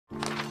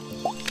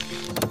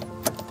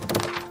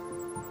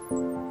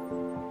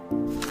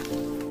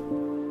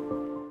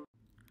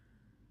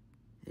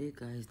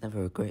guys,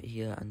 Neveregret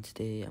here, and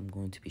today I'm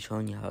going to be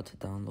showing you how to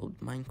download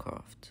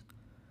Minecraft.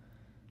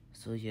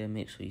 So yeah,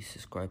 make sure you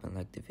subscribe and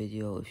like the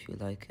video if you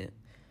like it.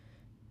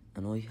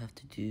 And all you have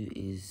to do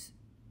is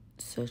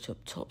search up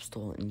Top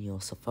Store in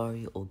your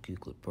Safari or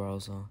Google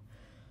browser.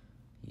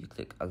 You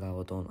click allow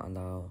or don't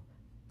allow.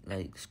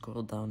 Like,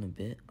 scroll down a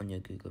bit on your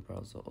Google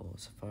browser or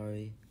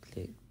Safari.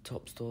 Click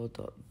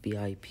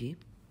topstore.vip.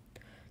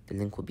 The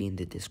link will be in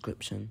the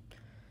description.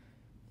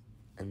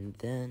 And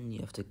then you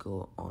have to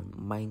go on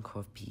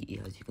Minecraft PE,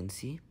 as you can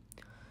see.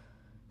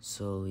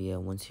 So yeah,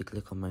 once you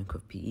click on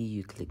Minecraft PE,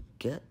 you click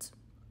get,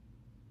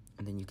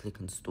 and then you click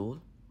install.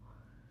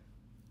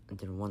 And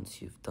then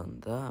once you've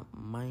done that,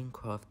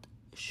 Minecraft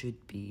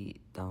should be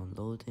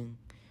downloading.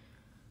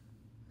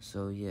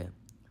 So yeah,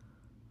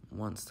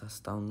 once that's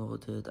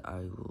downloaded, I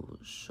will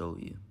show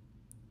you.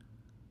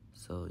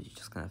 So you're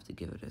just gonna have to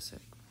give it a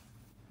sec.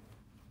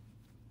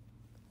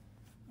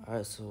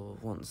 Alright, so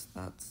once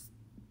that's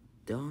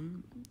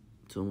done,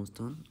 it's almost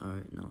done.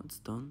 Alright, now it's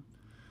done.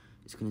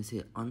 It's gonna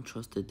say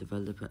untrusted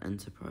developer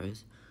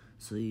enterprise.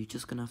 So you're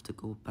just gonna have to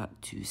go back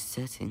to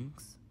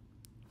settings.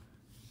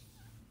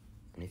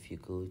 And if you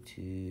go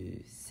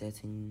to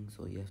settings,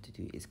 all you have to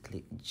do is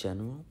click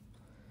general.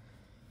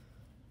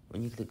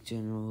 When you click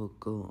general,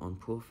 go on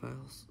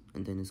profiles,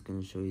 and then it's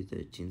gonna show you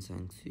the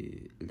Ginseng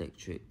to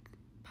electric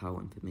power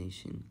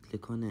information.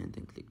 Click on it and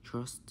then click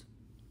trust.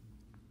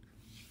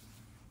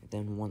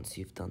 Then once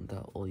you've done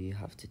that, all you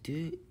have to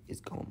do is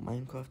go on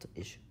Minecraft.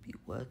 It should be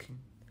working.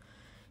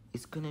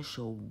 It's gonna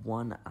show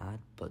one ad,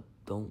 but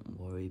don't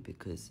worry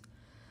because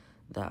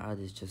that ad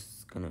is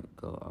just gonna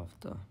go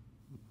after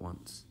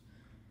once.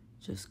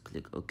 Just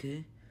click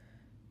OK,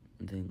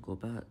 and then go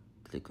back,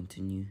 click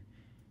continue,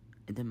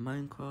 and then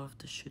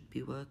Minecraft should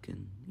be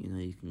working. You know,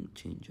 you can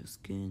change your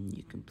skin,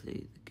 you can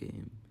play the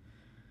game.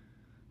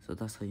 So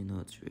that's how you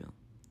know it's real.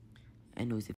 Anyways,